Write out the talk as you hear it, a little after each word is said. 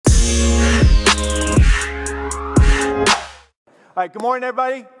All right, good morning,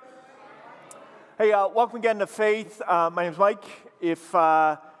 everybody. Hey, welcome again to Faith. My name's Mike. If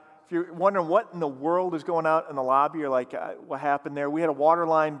you're wondering what in the world is going on in the lobby, you're like, what happened there? We had a water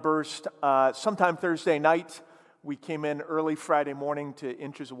line burst sometime Thursday night. We came in early Friday morning to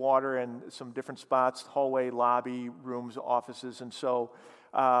inches of water in some different spots, hallway, lobby, rooms, offices, and so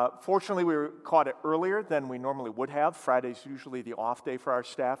fortunately we caught it earlier than we normally would have. Friday's usually the off day for our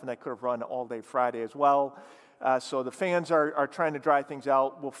staff, and that could have run all day Friday as well. So the fans are trying to dry things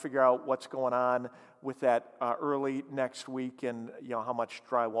out. We'll figure out what's going on with that early next week, and how much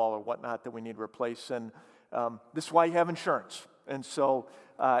drywall or whatnot that we need to replace. And this is why you have insurance, and so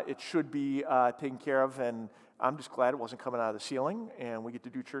it should be taken care of. And I'm just glad it wasn't coming out of the ceiling, and we get to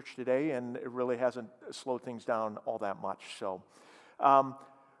do church today, and it really hasn't slowed things down all that much. So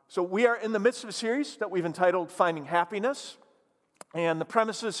we are in the midst of a series that we've entitled Finding Happiness, and the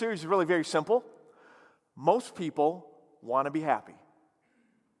premise of the series is really very simple. Most people want to be happy.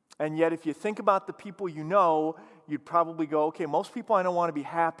 And yet, if you think about the people you know, you'd probably go, okay, most people I know want to be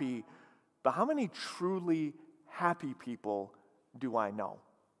happy, but how many truly happy people do I know?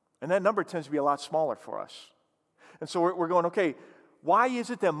 And that number tends to be a lot smaller for us. And so we're going, okay, why is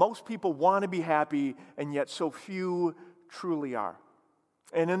it that most people want to be happy, and yet so few truly are?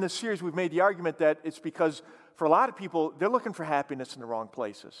 And in this series, we've made the argument that it's because for a lot of people, they're looking for happiness in the wrong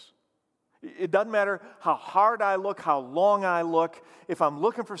places. It doesn't matter how hard I look, how long I look. If I'm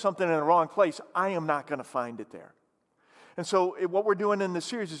looking for something in the wrong place, I am not going to find it there. And so what we're doing in this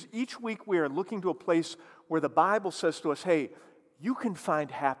series is each week we are looking to a place where the Bible says to us, hey, you can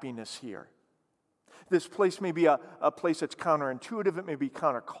find happiness here. This place may be a place that's counterintuitive. It may be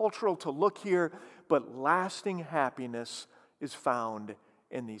countercultural to look here, but lasting happiness is found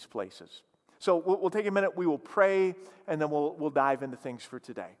in these places. So we'll take a minute, we will pray, and then we'll dive into things for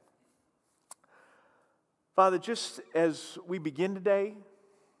today. Father, just as we begin today,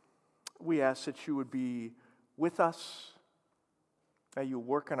 we ask that you would be with us, that you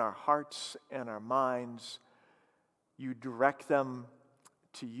work in our hearts and our minds, you direct them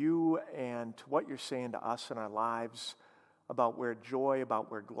to you and to what you're saying to us in our lives about where joy,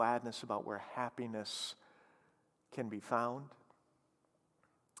 about where gladness, about where happiness can be found.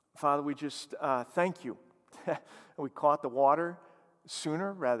 Father, we just thank you. We caught the water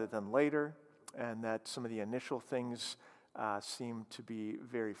sooner rather than later, and that some of the initial things seem to be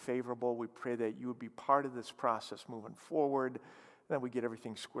very favorable. We pray that you would be part of this process moving forward, that we get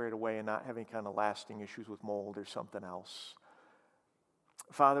everything squared away and not have any kind of lasting issues with mold or something else.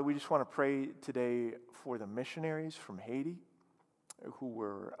 Father, we just want to pray today for the missionaries from Haiti who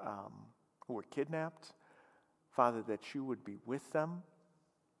were kidnapped. Father, that you would be with them,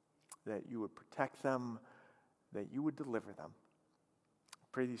 that you would protect them, that you would deliver them.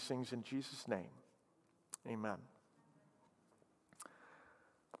 Pray these things in Jesus' name. Amen.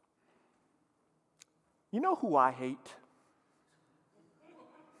 You know who I hate?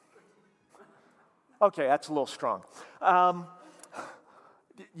 Okay, that's a little strong.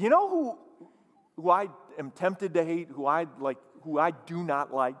 You know who I am tempted to hate, who I do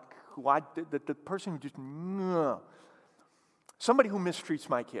not like, the person who just, somebody who mistreats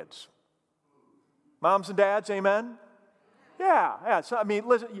my kids. Moms and dads, amen? Yeah. So,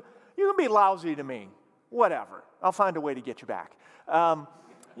 listen, you can be lousy to me. Whatever. I'll find a way to get you back.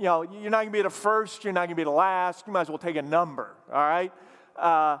 You're not going to be the first. You're not going to be the last. You might as well take a number, all right?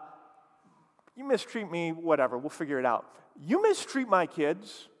 You mistreat me, whatever. We'll figure it out. You mistreat my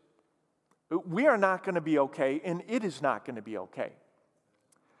kids, we are not going to be okay, and it is not going to be okay.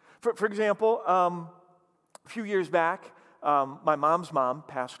 For example, a few years back, my mom's mom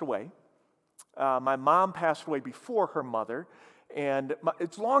passed away. My mom passed away before her mother, and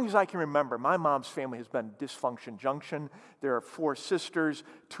as long as I can remember, my mom's family has been dysfunction junction. There are 4 sisters.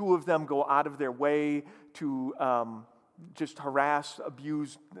 2 of them go out of their way to just harass,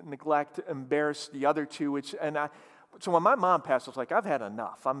 abuse, neglect, embarrass the other 2. So when my mom passed, I was like, I've had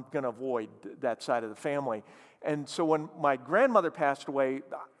enough. I'm going to avoid that side of the family. And so when my grandmother passed away,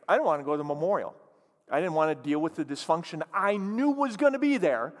 I didn't want to go to the memorial. I didn't want to deal with the dysfunction I knew was going to be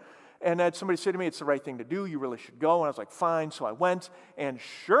there. And I had somebody say to me, it's the right thing to do, you really should go. And I was like, fine, so I went. And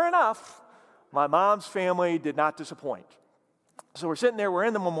sure enough, my mom's family did not disappoint. So we're sitting there, we're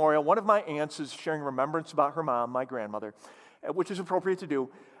in the memorial. One of my aunts is sharing remembrance about her mom, my grandmother, which is appropriate to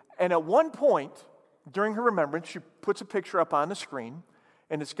do. And at one point, during her remembrance, she puts a picture up on the screen,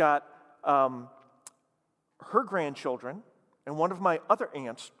 and it's got her grandchildren and one of my other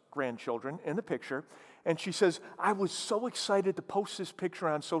aunt's grandchildren in the picture. And she says, I was so excited to post this picture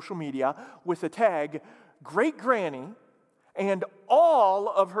on social media with the tag, Great Granny and all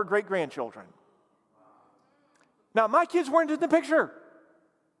of her great-grandchildren. Now, my kids weren't in the picture.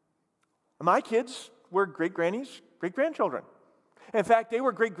 My kids were great-grannies, great-grandchildren. In fact, they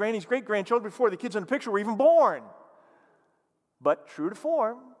were great-grannies, great-grandchildren before the kids in the picture were even born. But true to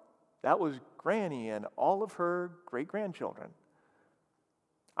form, that was Granny and all of her great-grandchildren.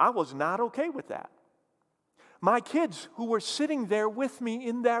 I was not okay with that. My kids who were sitting there with me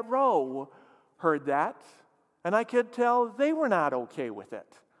in that row heard that, and I could tell they were not okay with it.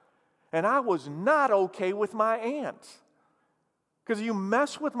 And I was not okay with my aunt. Because you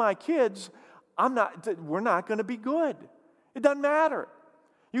mess with my kids, we're not going to be good. It doesn't matter.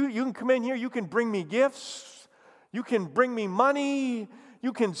 You can come in here, you can bring me gifts, you can bring me money,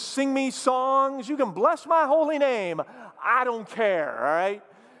 you can sing me songs, you can bless my holy name. I don't care, all right?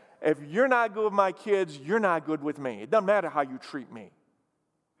 If you're not good with my kids, you're not good with me. It doesn't matter how you treat me.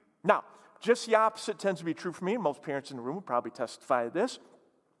 Now, just the opposite tends to be true for me, and most parents in the room would probably testify to this.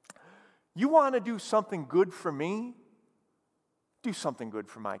 You want to do something good for me? Do something good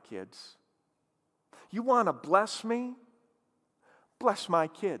for my kids. You want to bless me? Bless my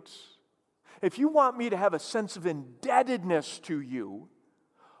kids. If you want me to have a sense of indebtedness to you,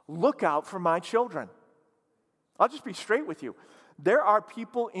 look out for my children. I'll just be straight with you. There are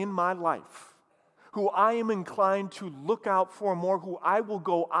people in my life who I am inclined to look out for more, who I will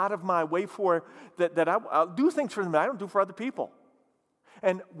go out of my way for, that I'll do things for them that I don't do for other people.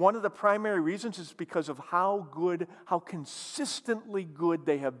 And one of the primary reasons is because of how consistently good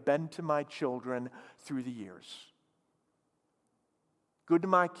they have been to my children through the years. Good to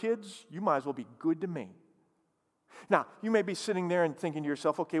my kids, you might as well be good to me. Now, you may be sitting there and thinking to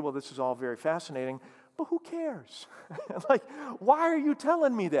yourself, okay, well, this is all very fascinating, but who cares? Like, why are you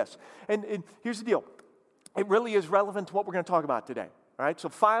telling me this? And here's the deal. It really is relevant to what we're going to talk about today. All right, so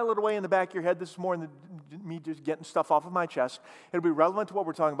file it away in the back of your head. This is more than me just getting stuff off of my chest. It'll be relevant to what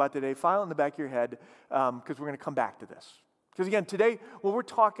we're talking about today. File it in the back of your head because we're going to come back to this. Because again, today, what we're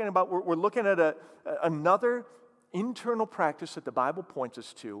talking about, we're looking at another internal practice that the Bible points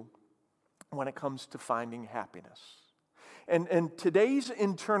us to when it comes to finding happiness. And today's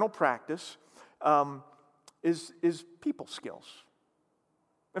internal practice is people skills.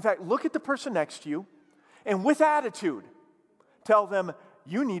 In fact, look at the person next to you, and with attitude, tell them,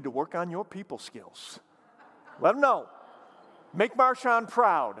 you need to work on your people skills. Let them know. Make Marshawn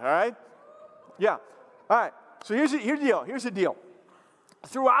proud, all right? Yeah. All right. So here's the deal. Here's the deal.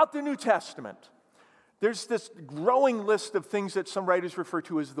 Throughout the New Testament, there's this growing list of things that some writers refer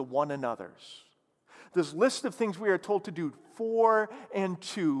to as the one another's. This list of things we are told to do for and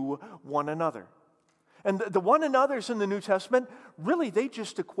to one another. And the one another's in the New Testament, really, they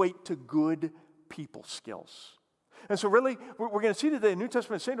just equate to good people skills. And so really, we're going to see that the New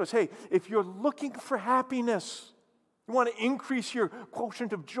Testament is saying to us, hey, if you're looking for happiness, you want to increase your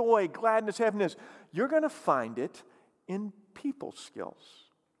quotient of joy, gladness, happiness, you're going to find it in people skills.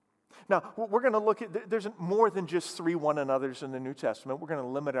 Now, we're going to look at, there's more than just 3 one another's in the New Testament. We're going to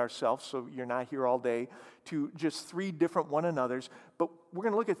limit ourselves, so you're not here all day, to just 3 different one another's. But we're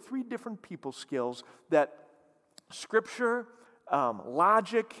going to look at 3 different people skills that Scripture,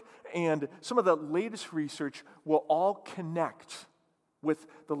 logic, and some of the latest research will all connect with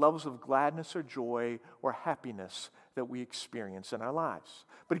the levels of gladness or joy or happiness that we experience in our lives.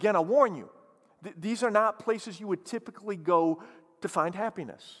 But again, I'll warn you, these are not places you would typically go to find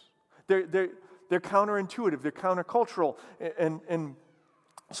happiness. They're counterintuitive, they're countercultural, and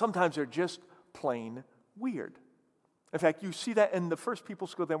sometimes they're just plain weird. In fact, you see that in the first people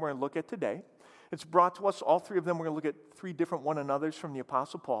skill that we're going to look at today. It's brought to us, all 3 of them, we're going to look at 3 different one another's from the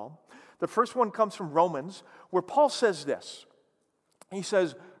Apostle Paul. The first one comes from Romans, where Paul says this. He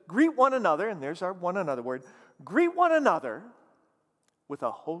says, greet one another, and there's our one another word, greet one another with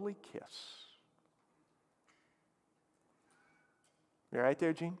a holy kiss. You all right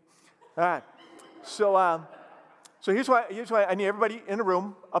there, Gene? All right. So here's why I need everybody in the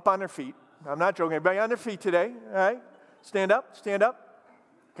room up on their feet. I'm not joking. Everybody on their feet today. All right. Stand up.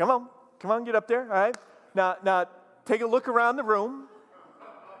 Come on, get up there. All right. Now take a look around the room.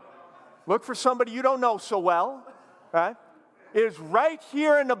 Look for somebody you don't know so well. All right. It is right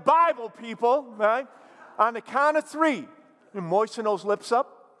here in the Bible, people. All right. On the count of 3, you moisten those lips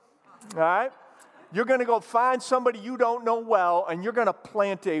up. All right. You're going to go find somebody you don't know well, and you're going to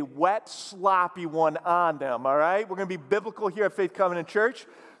plant a wet, sloppy one on them, all right? We're going to be biblical here at Faith Covenant Church.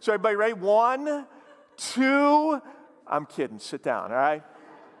 So everybody ready? 1, 2, I'm kidding. Sit down, all right?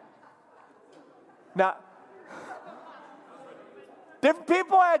 Now, different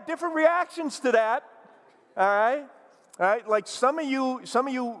people had different reactions to that, all right? All right, like some of you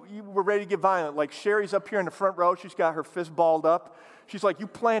you were ready to get violent. Like Sherry's up here in the front row. She's got her fist balled up. She's like, you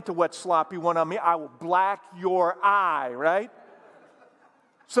plant a wet, sloppy one on me, I will black your eye, right?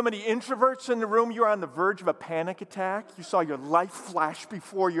 Some of the introverts in the room, you're on the verge of a panic attack. You saw your life flash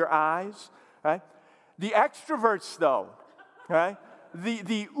before your eyes, right? The extroverts, though, right?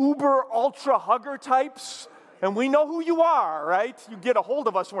 The uber ultra hugger types, and we know who you are, right? You get a hold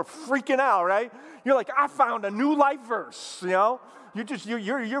of us and we're freaking out, right? You're like, I found a new life verse, you know?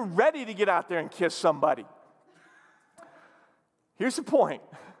 You're ready to get out there and kiss somebody. Here's the point,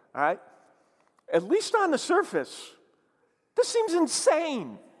 all right? At least on the surface, this seems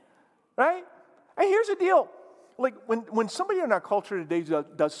insane, right? And here's the deal. Like when somebody in our culture today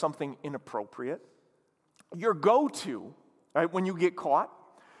does something inappropriate, your go-to, right, when you get caught,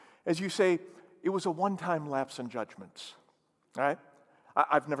 is you say, it was a one-time lapse in judgment, all right?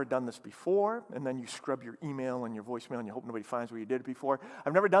 I've never done this before, and then you scrub your email and your voicemail and you hope nobody finds where you did it before.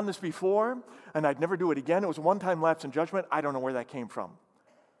 I've never done this before, and I'd never do it again. It was a one-time lapse in judgment. I don't know where that came from.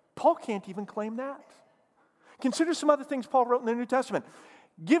 Paul can't even claim that. Consider some other things Paul wrote in the New Testament.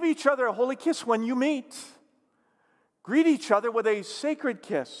 Give each other a holy kiss when you meet. Greet each other with a sacred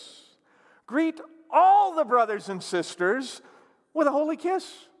kiss. Greet all the brothers and sisters with a holy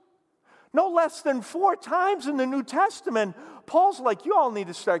kiss. No less than 4 times in the New Testament, Paul's like, you all need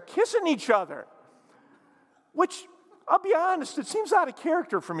to start kissing each other. Which, I'll be honest, it seems out of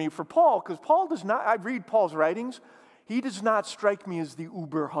character for me, for Paul, because Paul does not, I read Paul's writings, he does not strike me as the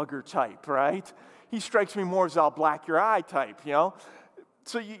uber hugger type, right? He strikes me more as I'll black your eye type, you know?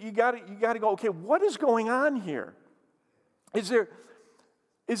 So you got to go, okay, what is going on here? Is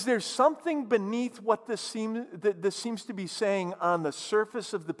there something beneath what this seems to be saying on the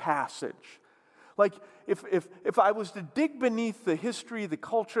surface of the passage? Like, if I was to dig beneath the history, the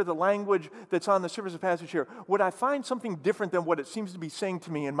culture, the language that's on the surface of the passage here, would I find something different than what it seems to be saying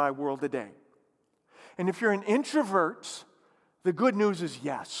to me in my world today? And if you're an introvert, the good news is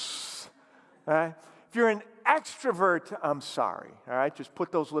yes. All right? If you're an extrovert, I'm sorry. All right? Just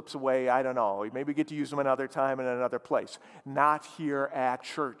put those lips away. I don't know. Maybe get to use them another time in another place. Not here at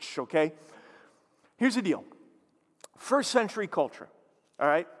church, okay? Here's the deal. First century culture, all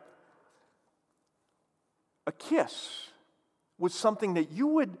right? A kiss was something that you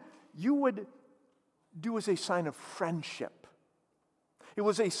would do as a sign of friendship. It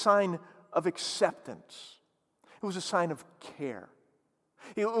was a sign of acceptance. It was a sign of care.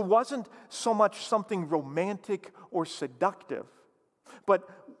 It wasn't so much something romantic or seductive, but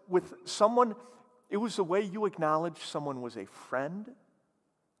with someone, it was the way you acknowledged someone was a friend,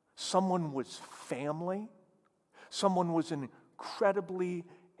 someone was family, someone was incredibly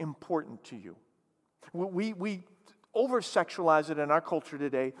important to you. We over-sexualize it in our culture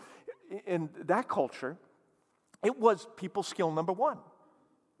today. In that culture, it was people skill number one.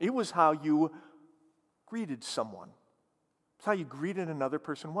 It was how you greeted someone. It's how you greeted another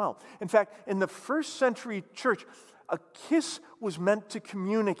person well. In fact, in the first century church, a kiss was meant to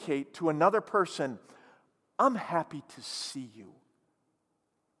communicate to another person, I'm happy to see you.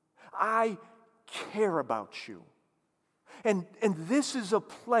 I care about you. And this is a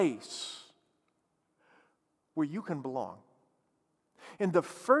place where you can belong. In the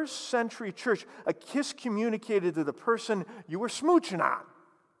first century church, a kiss communicated to the person you were smooching on,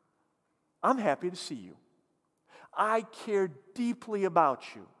 I'm happy to see you. I care deeply about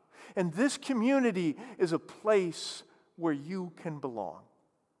you. And this community is a place where you can belong.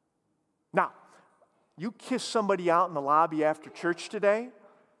 Now, you kiss somebody out in the lobby after church today,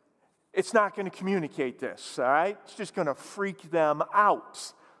 it's not going to communicate this, all right? It's just going to freak them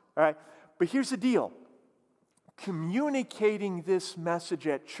out, all right? But here's the deal. Communicating this message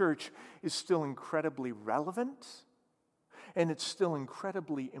at church is still incredibly relevant, and it's still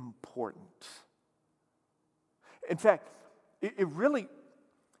incredibly important. In fact,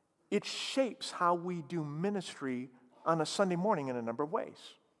 it shapes how we do ministry on a Sunday morning in a number of ways.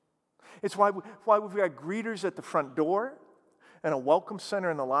 It's why we've got greeters at the front door and a welcome center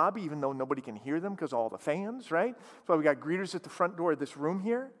in the lobby, even though nobody can hear them because of all the fans, right? That's why we got greeters at the front door of this room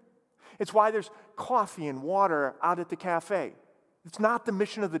here. It's why there's coffee and water out at the cafe. It's not the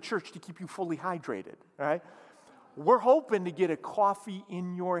mission of the church to keep you fully hydrated, all right? We're hoping to get a coffee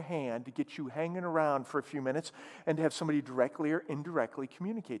in your hand to get you hanging around for a few minutes and to have somebody directly or indirectly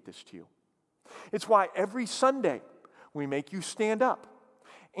communicate this to you. It's why every Sunday we make you stand up,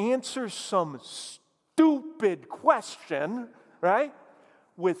 answer some stupid question, right,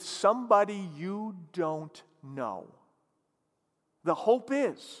 with somebody you don't know. The hope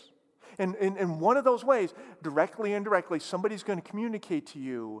is, and in one of those ways, directly or indirectly, somebody's going to communicate to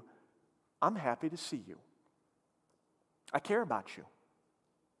you, I'm happy to see you. I care about you.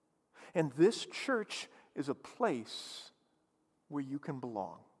 And this church is a place where you can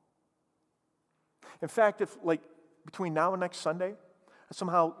belong. In fact, if between now and next Sunday, I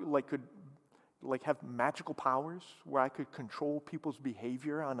somehow could have magical powers where I could control people's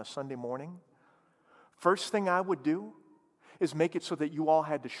behavior on a Sunday morning, first thing I would do is make it so that you all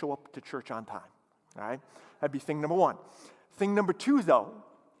had to show up to church on time. All right? That'd be thing number one. Thing number two, though,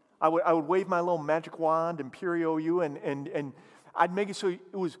 I would wave my little magic wand, Imperio you, and I'd make it so it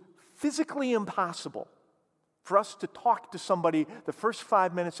was physically impossible for us to talk to somebody the first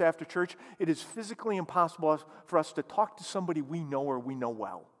 5 minutes after church. It is physically impossible for us to talk to somebody we know or we know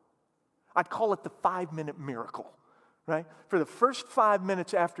well. I'd call it the 5-minute miracle, right? For the first 5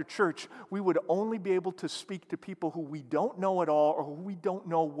 minutes after church, we would only be able to speak to people who we don't know at all or who we don't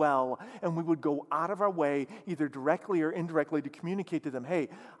know well, and we would go out of our way, either directly or indirectly, to communicate to them, hey,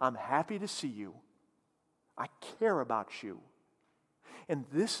 I'm happy to see you. I care about you. And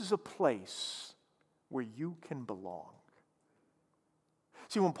this is a place where you can belong.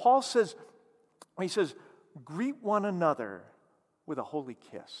 See, when Paul says, greet one another with a holy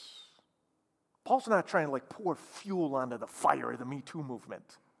kiss, Paul's not trying to pour fuel onto the fire of the Me Too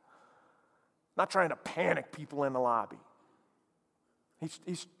movement. Not trying to panic people in the lobby.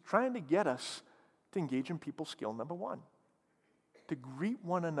 He's trying to get us to engage in people skill number one. To greet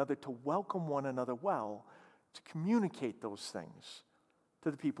one another, to welcome one another well, to communicate those things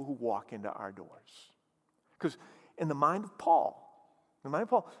to the people who walk into our doors. Because in the mind of Paul,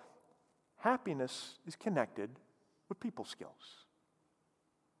 happiness is connected with people skills.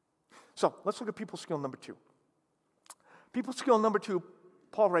 So let's look at people skill number two. People skill number two,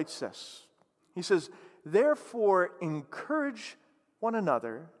 Paul writes this. He says, therefore encourage one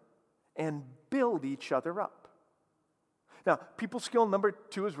another and build each other up. Now, people skill number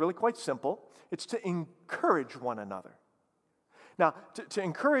two is really quite simple. It's to encourage one another. Now, to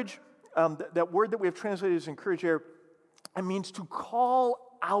encourage, that word that we have translated as encourage here, it means to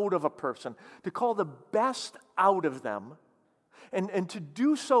call out of a person, to call the best out of them, and to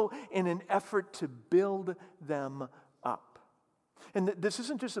do so in an effort to build them up. And this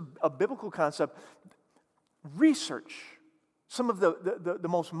isn't just a biblical concept. Research, some of the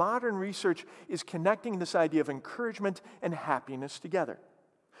most modern research is connecting this idea of encouragement and happiness together.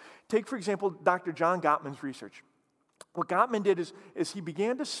 Take, for example, Dr. John Gottman's research. What Gottman did is he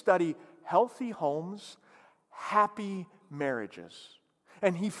began to study healthy homes, happy marriages.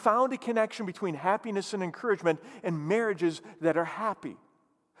 And he found a connection between happiness and encouragement and marriages that are happy.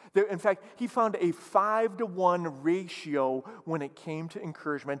 In fact, he found a 5-to-1 ratio when it came to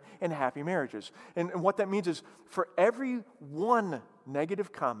encouragement and happy marriages. And what that means is for every one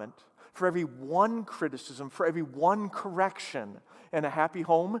negative comment, for every one criticism, for every one correction in a happy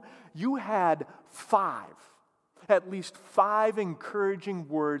home, you had at least 5 encouraging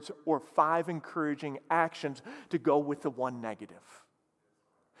words or 5 encouraging actions to go with the one negative.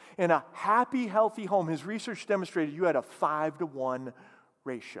 In a happy, healthy home, his research demonstrated you had a 5-to-1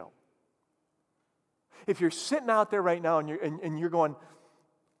 ratio. If you're sitting out there right now and you're going,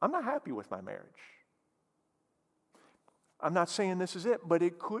 I'm not happy with my marriage. I'm not saying this is it, but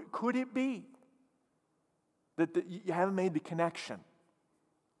could it be that you haven't made the connection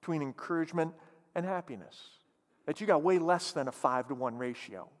between encouragement and happiness? That you got way less than a 5-to-1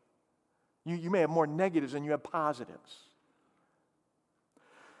 ratio. You may have more negatives than you have positives.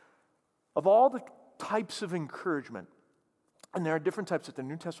 Of all the types of encouragement, and there are different types that the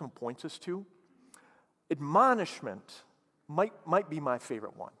New Testament points us to, admonishment might be my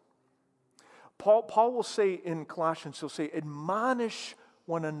favorite one. Paul will say in Colossians, he'll say, admonish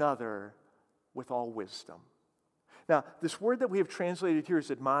one another with all wisdom. Now, this word that we have translated here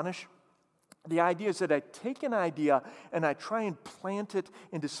is admonish. The idea is that I take an idea and I try and plant it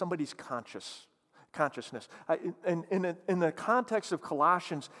into somebody's consciousness. In the context of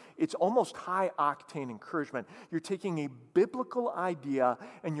Colossians, it's almost high-octane encouragement. You're taking a biblical idea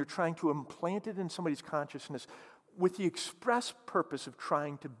and you're trying to implant it in somebody's consciousness with the express purpose of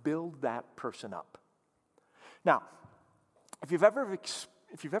trying to build that person up. Now, if you've ever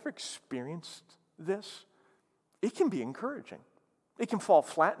experienced this, it can be encouraging. It can fall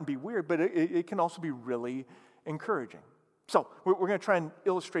flat and be weird, but it can also be really encouraging. So we're going to try and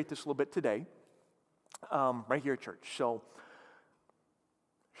illustrate this a little bit today. Right here at church. So,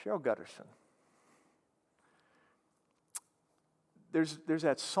 Cheryl Gutterson. There's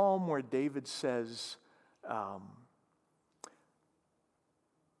that psalm where David says,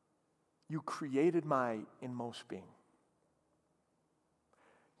 you created my inmost being.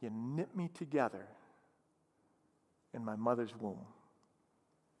 You knit me together in my mother's womb.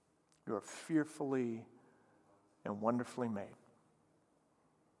 You are fearfully and wonderfully made.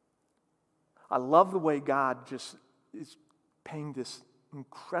 I love the way God just is paying this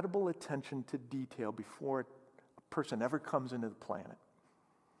incredible attention to detail before a person ever comes into the planet,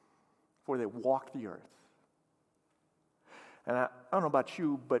 before they walk the earth. And I don't know about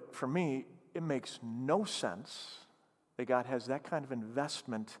you, but for me, it makes no sense that God has that kind of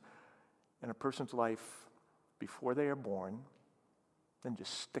investment in a person's life before they are born, then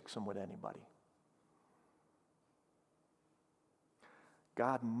just sticks them with anybody.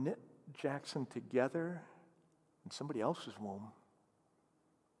 God knit Jackson together in somebody else's womb.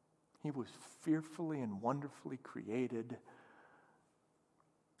 He was fearfully and wonderfully created.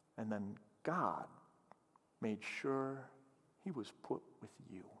 And then God made sure he was put with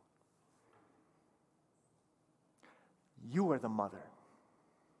you. You are the mother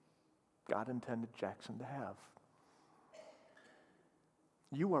God intended Jackson to have.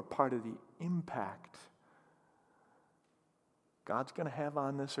 You are part of the impact God's going to have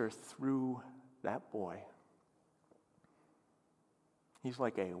on this earth through that boy. He's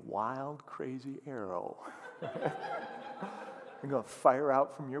like a wild, crazy arrow. You're going to fire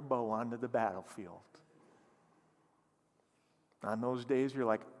out from your bow onto the battlefield. On those days, you're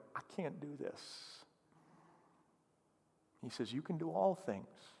like, I can't do this. He says, you can do all things,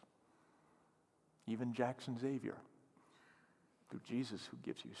 even Jackson Xavier, through Jesus who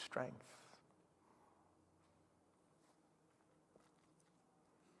gives you strength.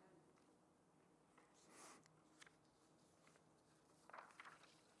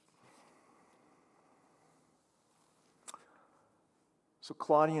 So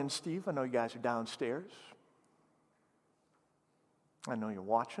Claudia and Steve, I know you guys are downstairs. I know you're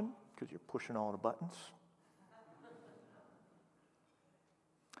watching because you're pushing all the buttons.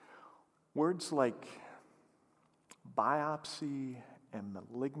 Words like biopsy and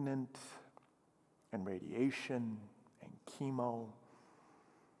malignant and radiation and chemo,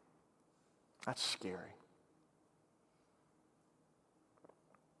 that's scary.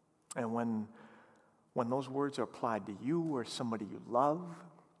 And when those words are applied to you or somebody you love,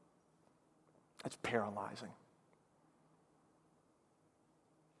 that's paralyzing.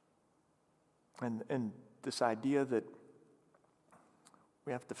 And this idea that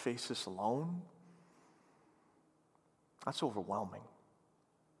we have to face this alone, that's overwhelming.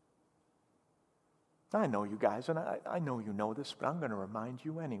 I know you guys, and I know you know this, but I'm going to remind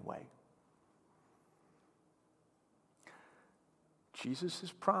you anyway. Jesus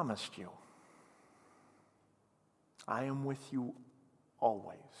has promised you, I am with you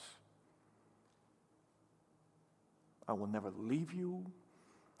always. I will never leave you.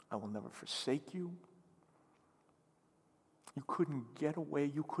 I will never forsake you. You couldn't get away.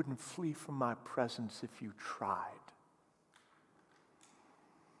 You couldn't flee from my presence if you tried.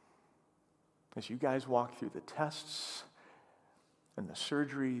 As you guys walk through the tests and the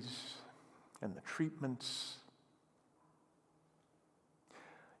surgeries and the treatments,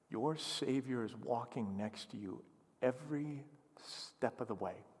 your Savior is walking next to you every step of the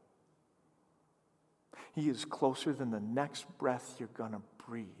way. He is closer than the next breath you're going to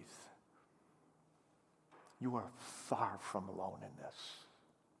breathe. You are far from alone in this.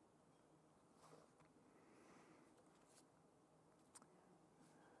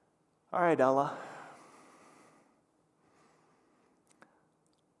 All right, Ella.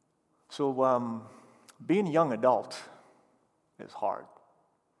 So, being a young adult is hard.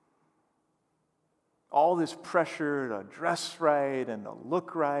 All this pressure to dress right and to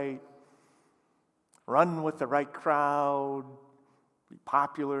look right, run with the right crowd, be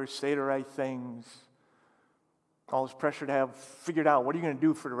popular, say the right things. All this pressure to have figured out what are you going to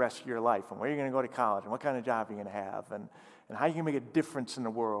do for the rest of your life, and where are you going to go to college, and what kind of job are you going to have, and how you can make a difference in the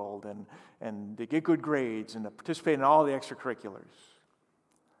world, and to get good grades, and to participate in all the extracurriculars.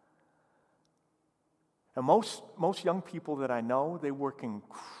 And most young people that I know, they work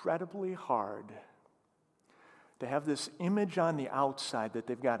incredibly hard to have this image on the outside that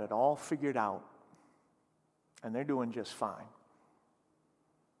they've got it all figured out, and they're doing just fine.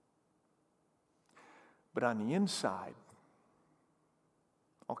 But on the inside,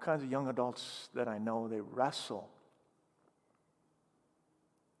 all kinds of young adults that I know, they wrestle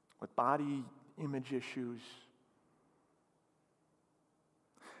with body image issues.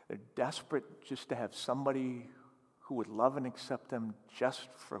 They're desperate just to have somebody who would love and accept them just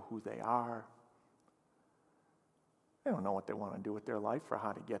for who they are. They don't know what they want to do with their life or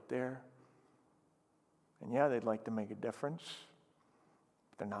how to get there. And yeah, they'd like to make a difference,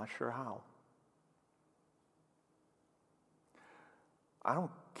 but they're not sure how. I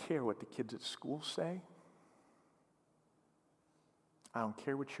don't care what the kids at school say. I don't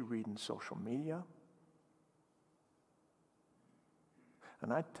care what you read in social media.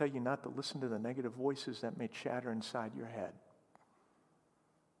 And I tell you not to listen to the negative voices that may chatter inside your head.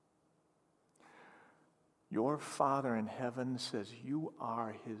 Your Father in heaven says you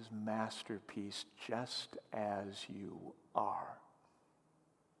are his masterpiece just as you are.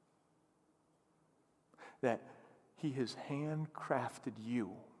 That he has handcrafted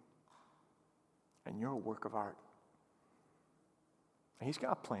you, and you're a work of art. And he's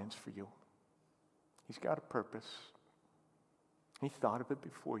got plans for you. He's got a purpose. He thought of it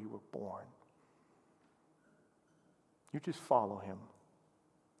before you were born. You just follow him.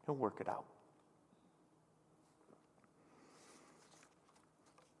 He'll work it out.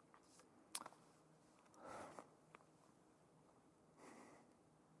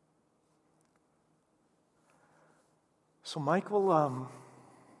 So Michael,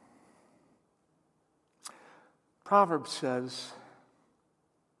 Proverbs says,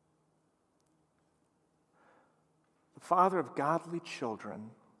 the father of godly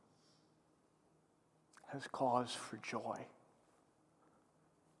children has cause for joy.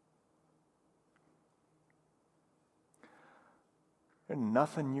 There's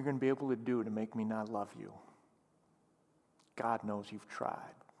nothing you're going to be able to do to make me not love you. God knows you've tried.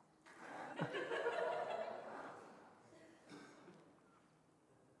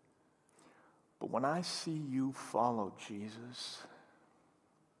 But when I see you follow Jesus,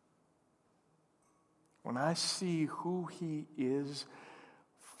 when I see who he is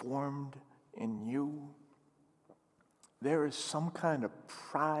formed in you, there is some kind of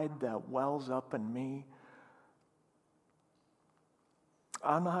pride that wells up in me.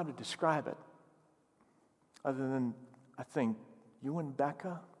 I don't know how to describe it, other than I think you and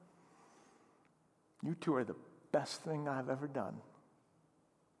Becca, you two are the best thing I've ever done.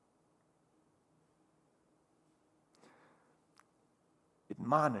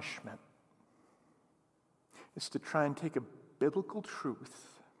 Admonishment is to try and take a biblical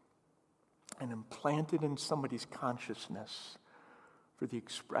truth and implant it in somebody's consciousness for the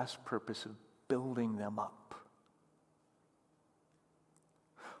express purpose of building them up.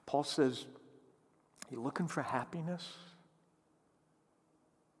 Paul says, you looking for happiness?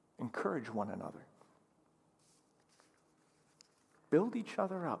 Encourage one another. Build each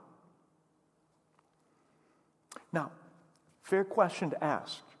other up. Now, fair question to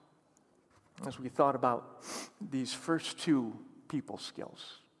ask as we thought about these first two people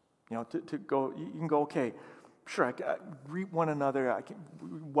skills. You know, to go, you can go, okay, sure, I greet one another,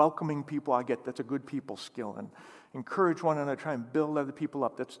 welcoming people, I get that's a good people skill. And encourage one another, try and build other people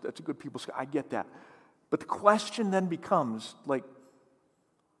up, that's a good people skill. I get that. But the question then becomes, like,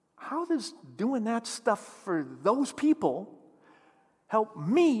 how does doing that stuff for those people help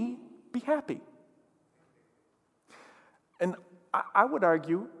me be happy? And I would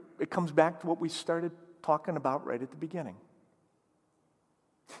argue it comes back to what we started talking about right at the beginning.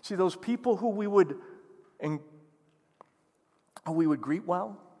 See, those people who we would greet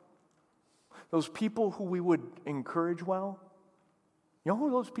well, those people who we would encourage well, you know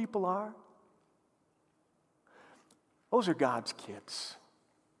who those people are? Those are God's kids.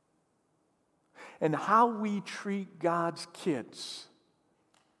 And how we treat God's kids,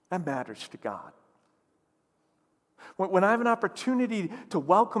 that matters to God. When I have an opportunity to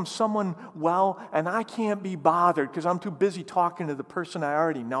welcome someone well and I can't be bothered because I'm too busy talking to the person I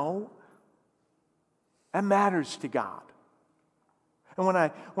already know, that matters to God. And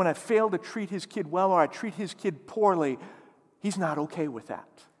when I fail to treat his kid well or I treat his kid poorly, he's not okay with that.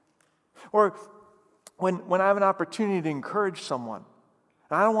 Or when I have an opportunity to encourage someone,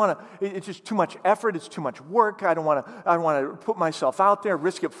 and I don't want to, it's just too much effort, it's too much work, I don't want to put myself out there,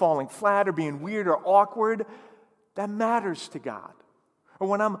 risk it falling flat or being weird or awkward, that matters to God. Or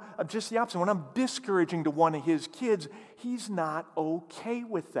when I'm just the opposite, when I'm discouraging to one of his kids, he's not okay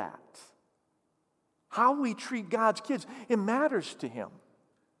with that. How we treat God's kids, it matters to him.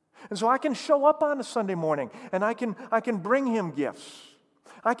 And so I can show up on a Sunday morning and I can bring him gifts.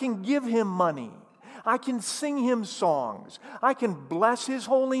 I can give him money. I can sing him songs. I can bless his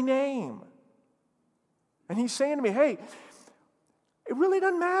holy name. And he's saying to me, hey, it really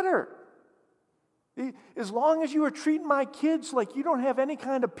doesn't matter. As long as you are treating my kids like you don't have any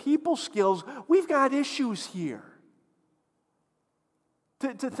kind of people skills, we've got issues here.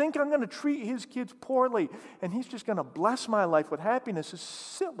 To think I'm going to treat his kids poorly and he's just going to bless my life with happiness is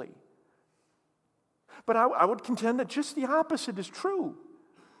silly. But I would contend that just the opposite is true.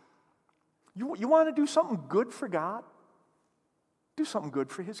 You want to do something good for God? Do something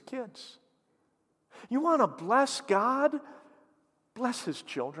good for his kids. You want to bless God? Bless his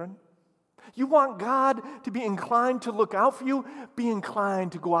children. You want God to be inclined to look out for you? Be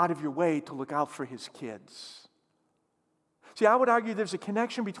inclined to go out of your way to look out for his kids. See, I would argue there's a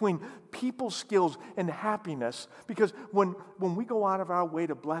connection between people skills and happiness, because when we go out of our way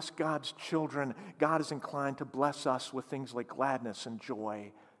to bless God's children, God is inclined to bless us with things like gladness and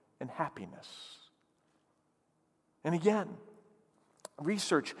joy and happiness. And again,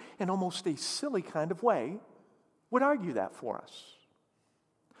 research, in almost a silly kind of way, would argue that for us.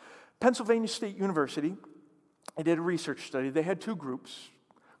 Pennsylvania State University, they did a research study. They had two groups.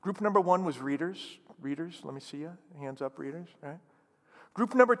 Group number one was readers. Readers, let me see you. Hands up, readers. Right?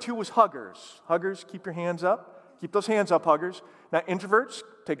 Group number two was huggers. Huggers, keep your hands up. Keep those hands up, huggers. Now, introverts,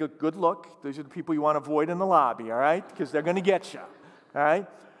 take a good look. These are the people you want to avoid in the lobby, all right? Because they're going to get you, all right?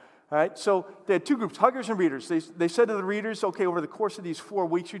 All right, so they had two groups, huggers and readers. They said to the readers, okay, over the course of these 4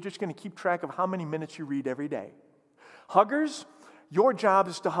 weeks, you're just going to keep track of how many minutes you read every day. Huggers, your job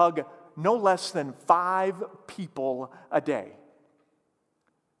is to hug no less than 5 people a day.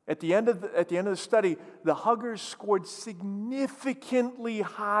 At the end of the study, the huggers scored significantly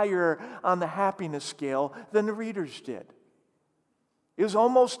higher on the happiness scale than the readers did. It was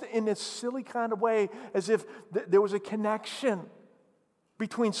almost in a silly kind of way as if there was a connection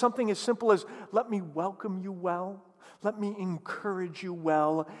between something as simple as, let me welcome you well, let me encourage you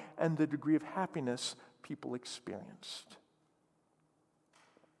well, and the degree of happiness people experienced.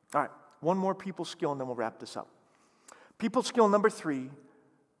 All right, one more people skill and then we'll wrap this up. People skill number 3,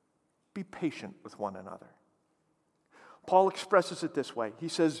 be patient with one another. Paul expresses it this way. He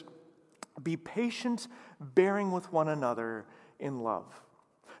says, be patient, bearing with one another in love.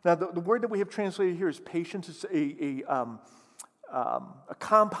 Now, the word that we have translated here is patience. It's a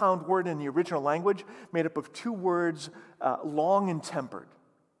compound word in the original language made up of 2 words, long and tempered.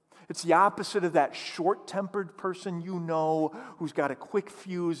 It's the opposite of that short-tempered person who's got a quick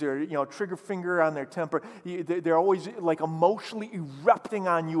fuse or trigger finger on their temper. They're always like emotionally erupting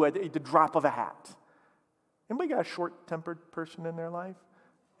on you at the drop of a hat. Anybody got a short-tempered person in their life?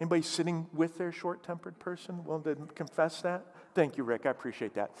 Anybody sitting with their short-tempered person willing to confess that? Thank you, Rick. I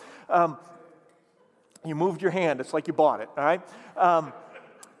appreciate that. You moved your hand. It's like you bought it, all right?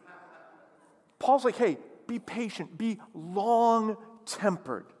 Paul's like, hey, be patient. Be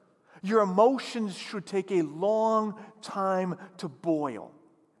long-tempered. Your emotions should take a long time to boil.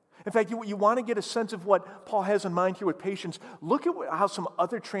 In fact, you want to get a sense of what Paul has in mind here with patience. Look at how some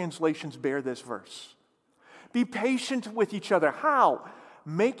other translations bear this verse. Be patient with each other. How?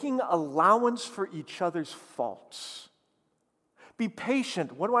 Making allowance for each other's faults. Be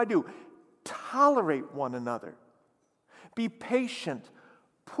patient. What do? Tolerate one another. Be patient.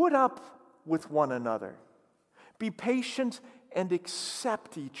 Put up with one another. Be patient and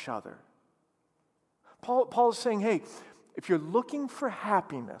accept each other. Paul is saying, hey, if you're looking for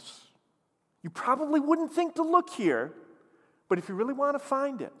happiness, you probably wouldn't think to look here, but if you really want to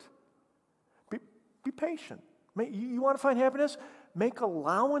find it, be patient. You want to find happiness? Make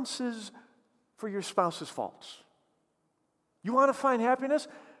allowances for your spouse's faults. You want to find happiness?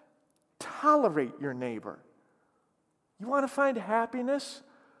 Tolerate your neighbor. You want to find happiness?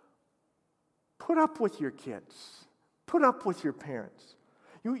 Put up with your kids. Put up with your parents.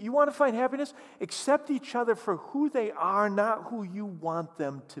 You want to find happiness? Accept each other for who they are, not who you want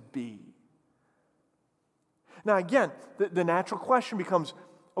them to be. Now again, the natural question becomes,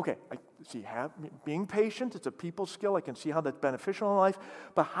 okay, I see being patient, it's a people skill. I can see how that's beneficial in life.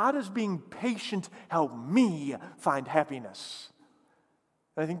 But how does being patient help me find happiness?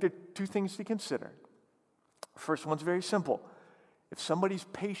 And I think there are 2 things to consider. First one's very simple. If somebody's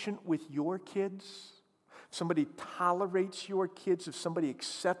patient with your kids, if somebody tolerates your kids, if somebody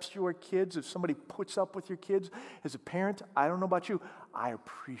accepts your kids, if somebody puts up with your kids, as a parent, I don't know about you, I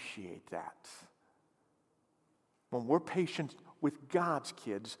appreciate that. When we're patient with God's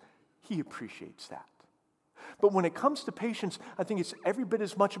kids, He appreciates that. But when it comes to patience, I think it's every bit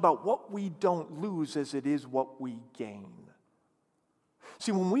as much about what we don't lose as it is what we gain.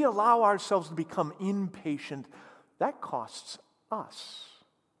 See, when we allow ourselves to become impatient, that costs us.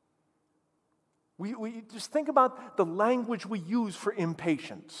 We just think about the language we use for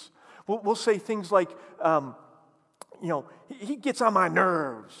impatience. We'll say things like, he gets on my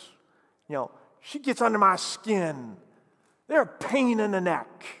nerves. She gets under my skin. They're a pain in the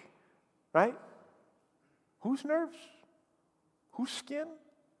neck. Right? Whose nerves? Whose skin?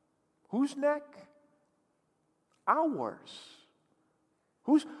 Whose neck? Ours.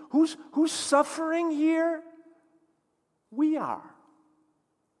 Who's suffering here? We are.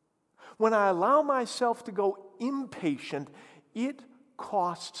 When I allow myself to go impatient, it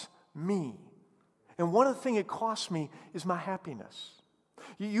costs me. And one of the things it costs me is my happiness.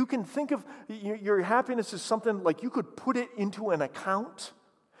 You can think of your happiness as something like you could put it into an account,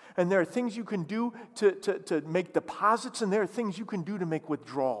 And there are things you can do to make deposits, and there are things you can do to make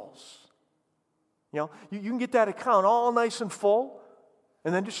withdrawals. You know, you can get that account all nice and full,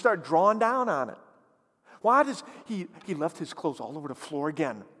 and then just start drawing down on it. Why does he left his clothes all over the floor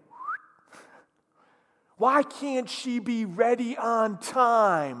again? Why can't she be ready on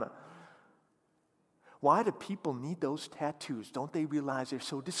time? Why do people need those tattoos? Don't they realize they're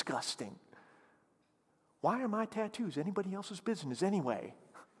so disgusting? Why are my tattoos anybody else's business anyway?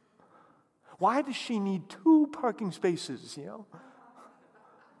 Why does she need 2 parking spaces, you know?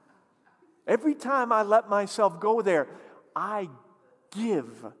 Every time I let myself go there, I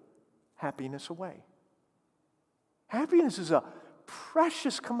give happiness away. Happiness is a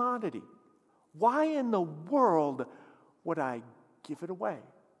precious commodity. Why in the world would I give it away?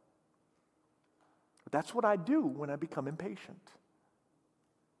 But that's what I do when I become impatient.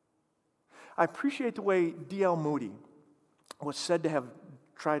 I appreciate the way D.L. Moody was said to have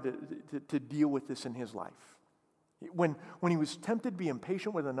tried to deal with this in his life. When he was tempted to be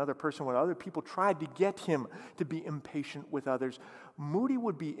impatient with another person, when other people tried to get him to be impatient with others, Moody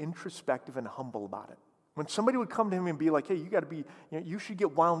would be introspective and humble about it. When somebody would come to him and be like, hey, you should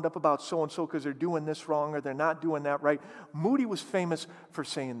get wound up about so-and-so because they're doing this wrong or they're not doing that right, Moody was famous for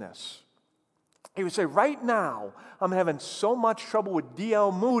saying this. He would say, right now, I'm having so much trouble with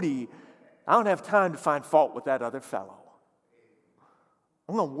D.L. Moody, I don't have time to find fault with that other fellow.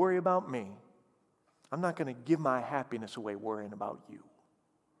 I'm going to worry about me. I'm not going to give my happiness away worrying about you.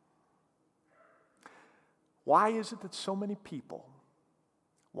 Why is it that so many people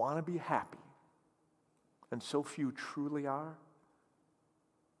want to be happy and so few truly are?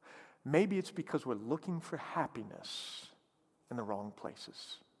 Maybe it's because we're looking for happiness in the wrong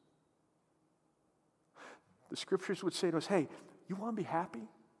places. The scriptures would say to us, hey, you want to be happy?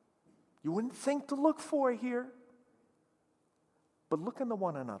 You wouldn't think to look for it here. But look in the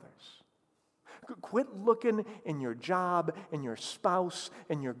one another's. Quit looking in your job, in your spouse,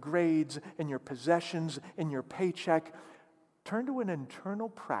 in your grades, in your possessions, in your paycheck. Turn to an internal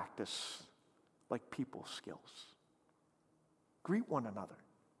practice like people skills. Greet one another.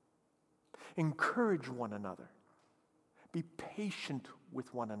 Encourage one another. Be patient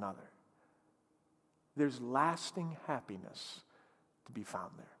with one another. There's lasting happiness to be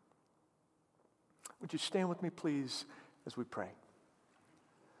found there. Would you stand with me, please, as we pray?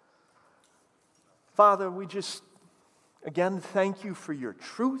 Father, we just, again, thank you for your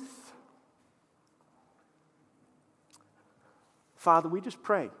truth. Father, we just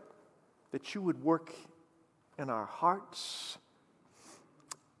pray that you would work in our hearts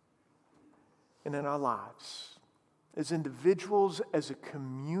and in our lives as individuals, as a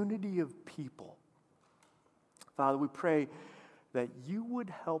community of people. Father, we pray that you would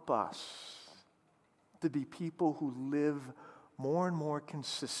help us to be people who live more and more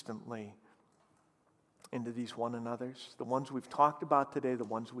consistently into these one another's, the ones we've talked about today, the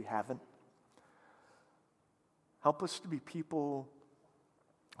ones we haven't. Help us to be people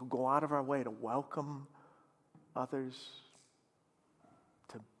who go out of our way to welcome others,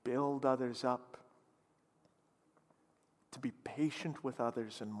 to build others up, to be patient with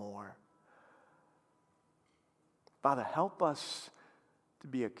others and more. Father, help us to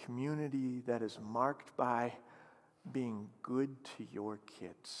be a community that is marked by being good to your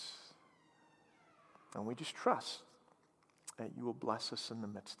kids. And we just trust that you will bless us in the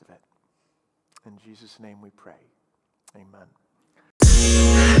midst of it. In Jesus' name we pray. Amen.